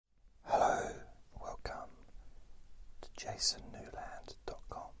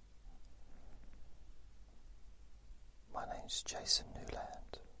jasonnewland.com. My name's Jason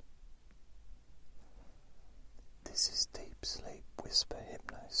Newland. This is Deep Sleep Whisper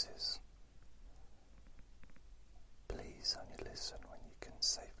Hypnosis. Please only listen when you can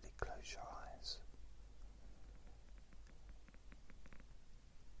safely close your eyes.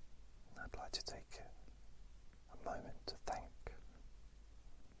 I'd like to take a moment to thank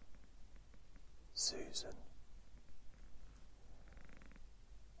Susan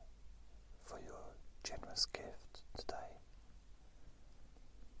for your generous gift today,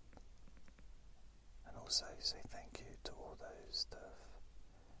 and also say thank you to all those that have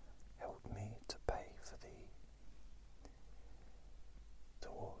helped me to pay for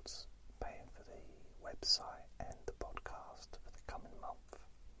towards paying for the website and the podcast for the coming month.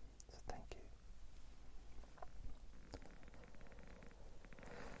 So thank you.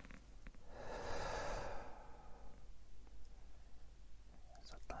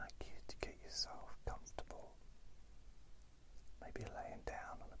 So I'd like you to get yourself comfortable, maybe laying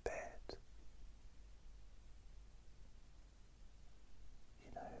down on a bed.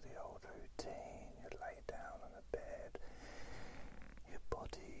 You know the old routine, you lay down on a bed, your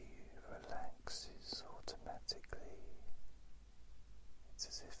body relaxes automatically. It's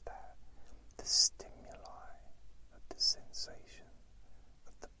as if the stimuli of the sensation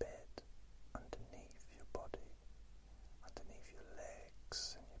of the bed underneath your body, underneath your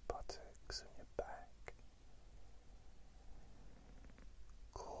legs and your buttocks and your back,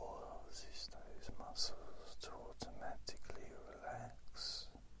 causes those muscles to automatically relax,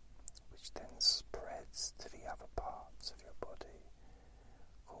 which then spreads to the other parts of your body,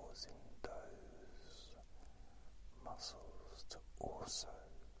 causing those muscles to also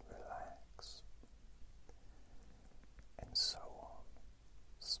relax, and so on,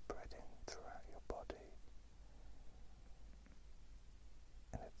 spreading throughout your body.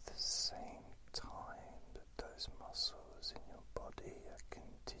 And at the same time that those muscles in your body are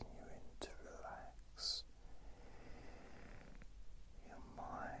continuing to relax, your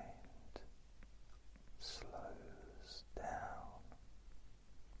mind slows down.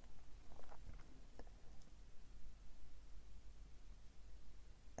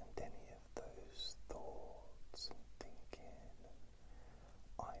 And any of those thoughts and thinking and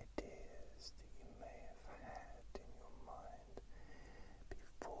ideas that you may have had in your mind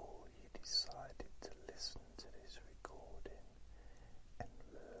before you decided to listen to this recording and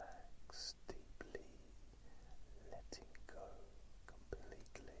relax deeply, letting go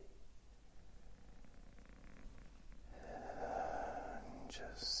completely, and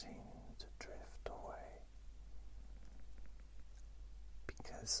just seem to drift away.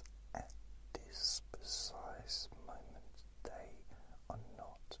 Because at this precise moment they are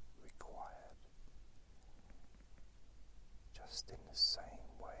not required. Just in the same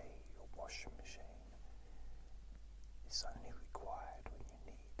way your washing machine is only required when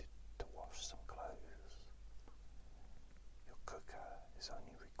you need to wash some clothes. Your cooker is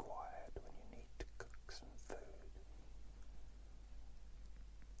only required when you need to cook some food.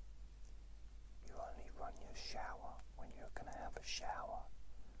 You only run your shower when you're going to have a shower.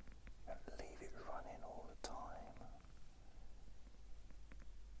 You don't leave it running all the time.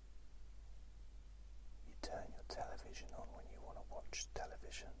 You turn your television on when you want to watch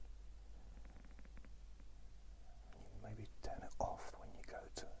television. And you maybe turn it off when you go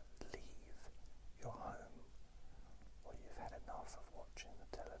to leave your home, or you've had enough of watching the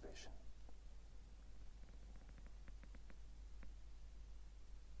television.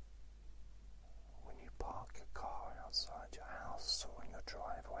 When you park your car outside your house or in your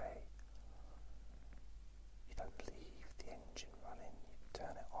driveway, you don't leave the engine running, you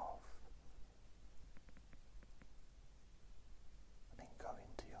turn it off and then go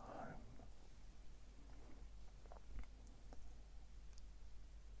into your home.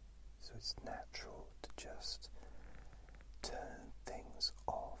 So it's natural to just turn things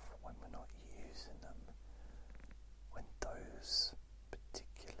off when we're not using them, when those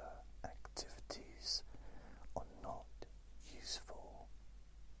particular activities are not useful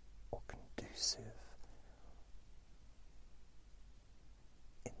or conducive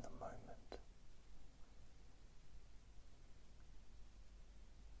in the moment.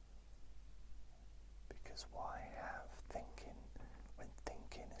 Because why have thinking when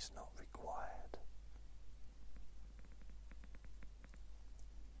thinking is not required?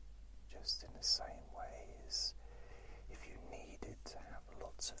 Just in the same way as if you needed to have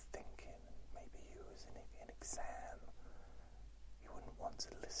lots of thinking, and maybe you was in an exam, you wouldn't want to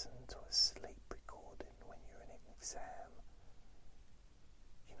listen to a sleep recording when you're in an exam.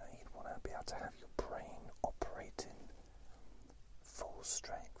 You know, you'd want to be able to have your brain operating mental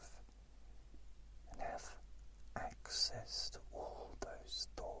strength and have access to all those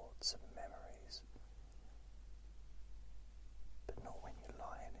thoughts and memories, but not when you're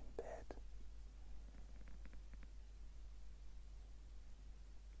lying in bed.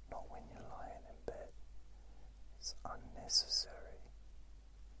 Not when you're lying in bed. It's unnecessary.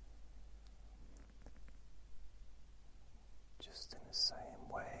 Just in the same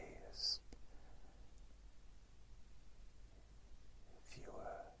way as if you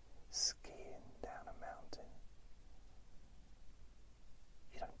were skiing down a mountain,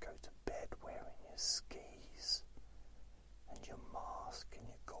 you don't go to bed wearing your skis and your mask and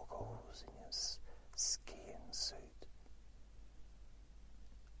your goggles and your skiing suit.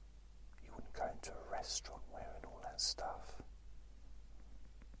 You wouldn't go into a restaurant wearing all that stuff.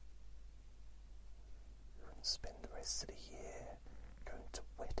 You wouldn't spend the rest of the year going to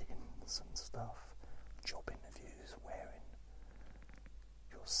weddings and stuff, job interviews wearing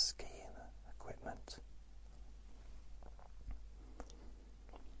your skiing equipment.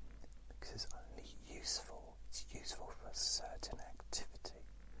 Because it's only useful, it's useful for a certain activity.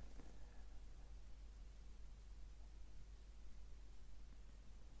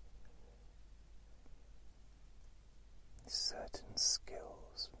 Certain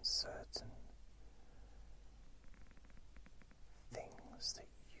skills and certain things that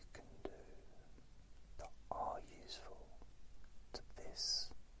you can do that are useful to this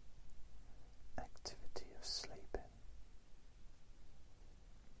activity of sleeping.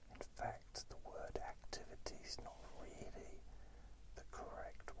 In fact, the word activity is not really the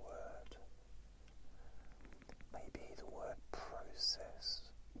correct word. Maybe the word process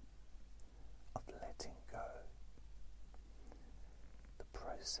of letting go. The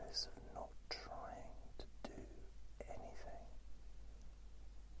process of not trying to do anything.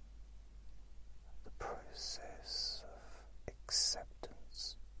 The process of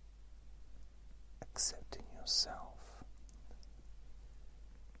acceptance. Accepting yourself.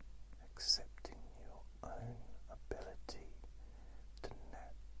 Accepting your own ability to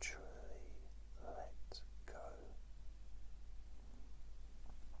naturally let go.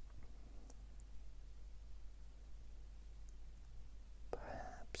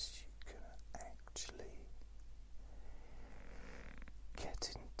 Perhaps you can actually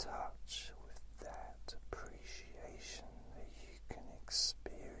get in touch with that appreciation that you can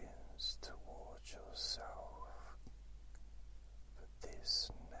experience towards yourself for this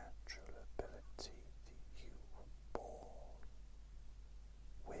natural ability that you were born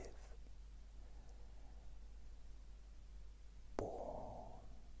with. Born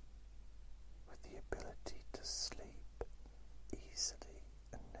with the ability to sleep easily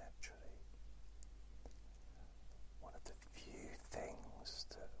and naturally. One of the few things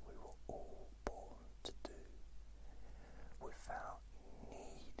that we were all born to do without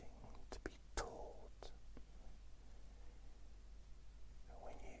needing to be taught. And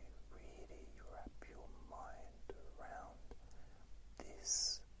when you really wrap your mind around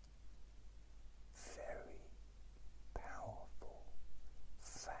this very powerful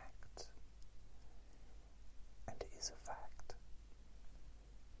fact, and it is a fact,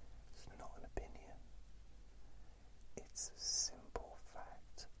 it's not an opinion, it's a simple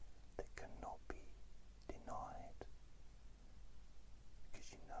fact that cannot be denied,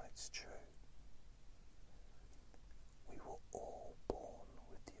 because you know it's true. We were all born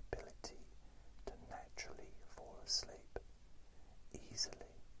with the ability to naturally fall asleep,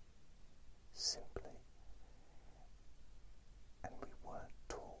 easily, simply, and we weren't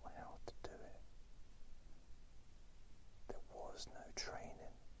taught how to do it. There was no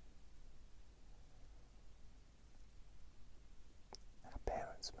training. Our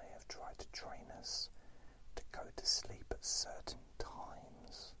parents may have tried to train us to go to sleep at certain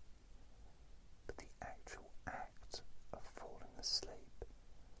times, but the actual act of falling asleep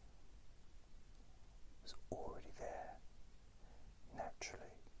was already there,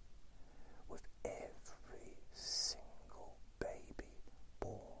 naturally, with every single baby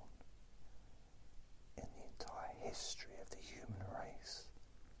born in the entire history of the human race.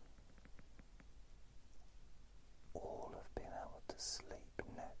 All have been able to sleep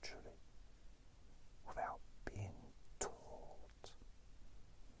naturally without being taught.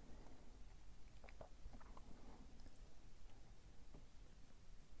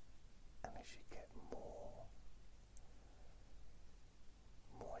 And as you get more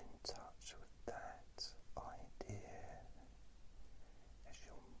in touch with that idea, as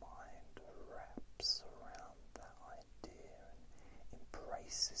your mind wraps around that idea and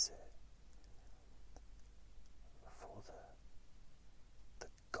embraces it for the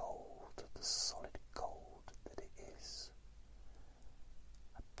gold, the solid gold that it is,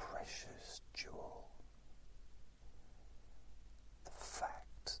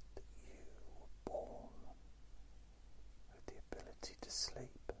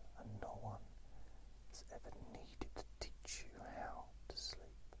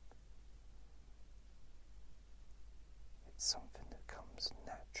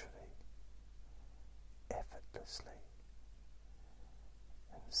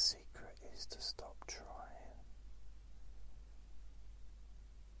 The secret is to stop trying.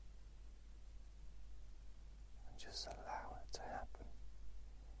 And just allow it to happen,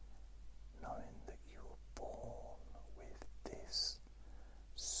 knowing that you were born with this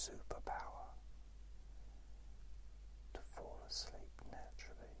superpower to fall asleep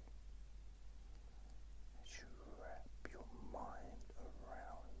naturally. As you wrap your mind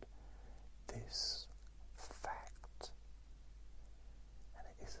around this fact, and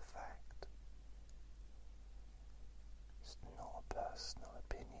it is a fact, it's not a personal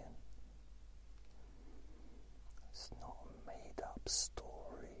opinion, it's not a made up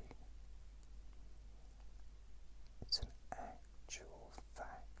story, it's an actual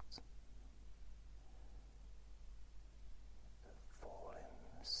fact that falling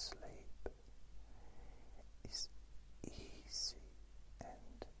asleep is easy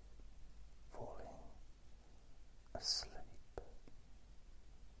and falling asleep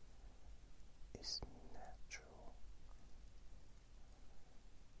is natural.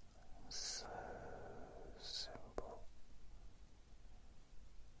 So simple.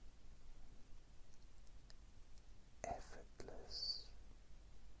 Effortless.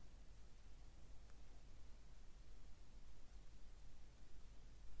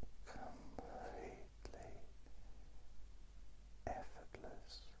 Completely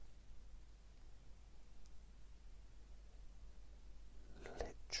effortless.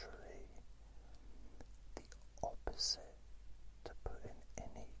 Literally the opposite to putting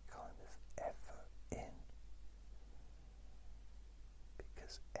any kind of effort in,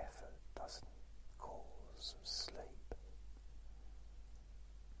 because effort doesn't cause sleep.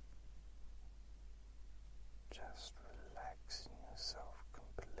 Just relaxing yourself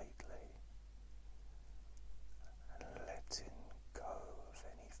completely and letting go of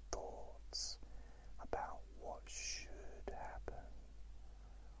any thoughts about what should happen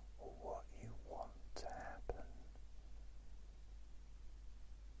or what you want to happen.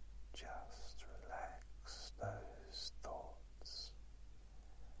 Just relax those thoughts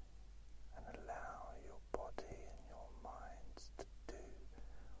and allow your body and your mind to do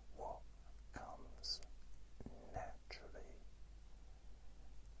what comes naturally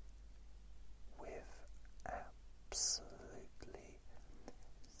with absolutely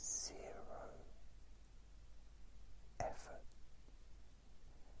zero effort.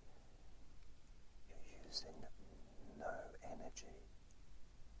 You're using no energy.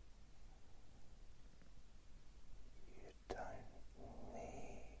 You don't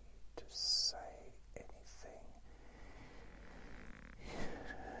need to say anything. You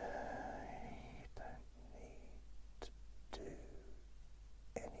don't need to do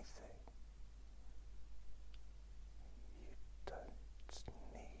anything. You don't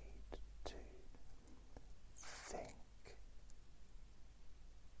need to think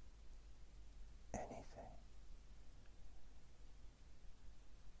anything.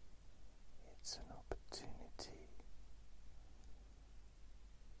 It's an opportunity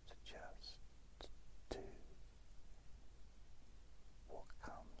to just do what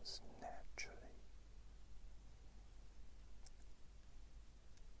comes naturally.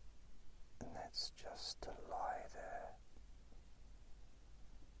 And that's just to lie there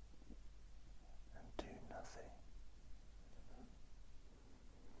and do nothing.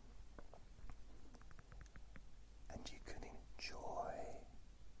 And you can enjoy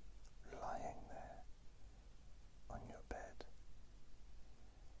lying there on your bed.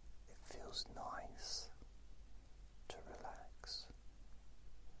 It feels nice to relax.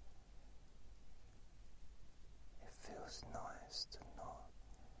 It feels nice to not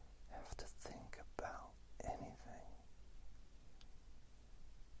have to think about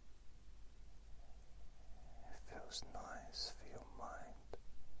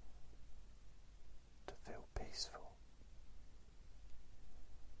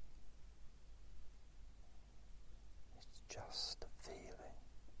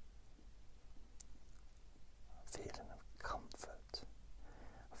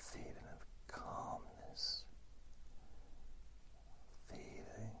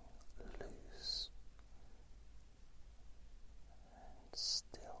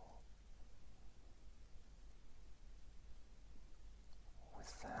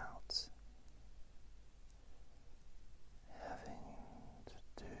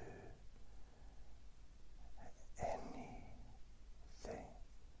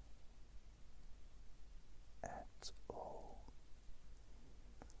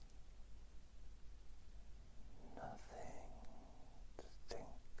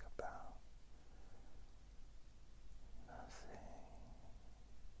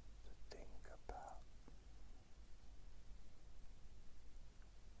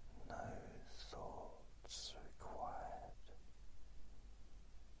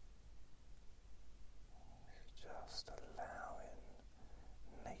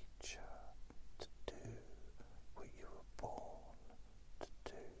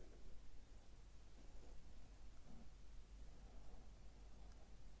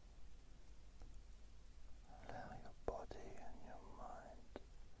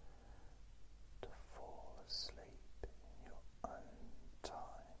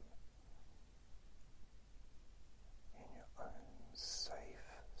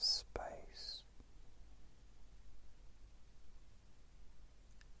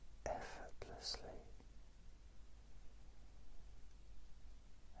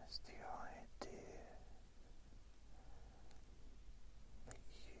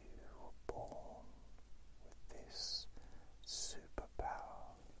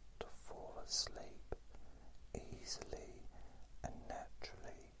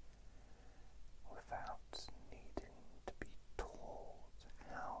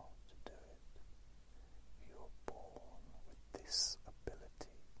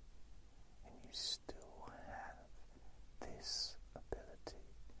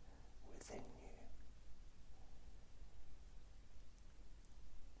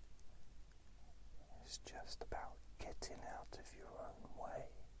just about getting out of your own way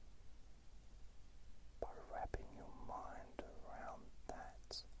by wrapping your mind around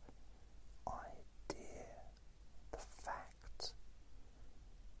that idea, the fact that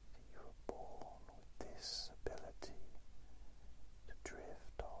you were born with this ability to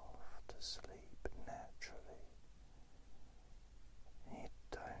drift off to sleep naturally. You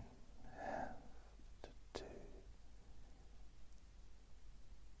don't have to do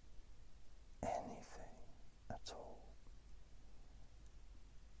anything at all.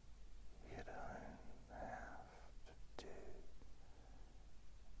 You don't have to do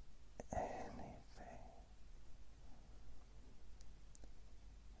anything.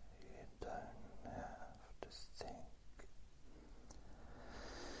 You don't have to think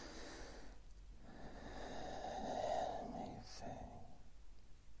anything.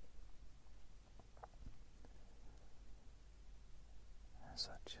 As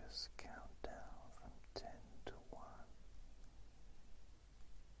I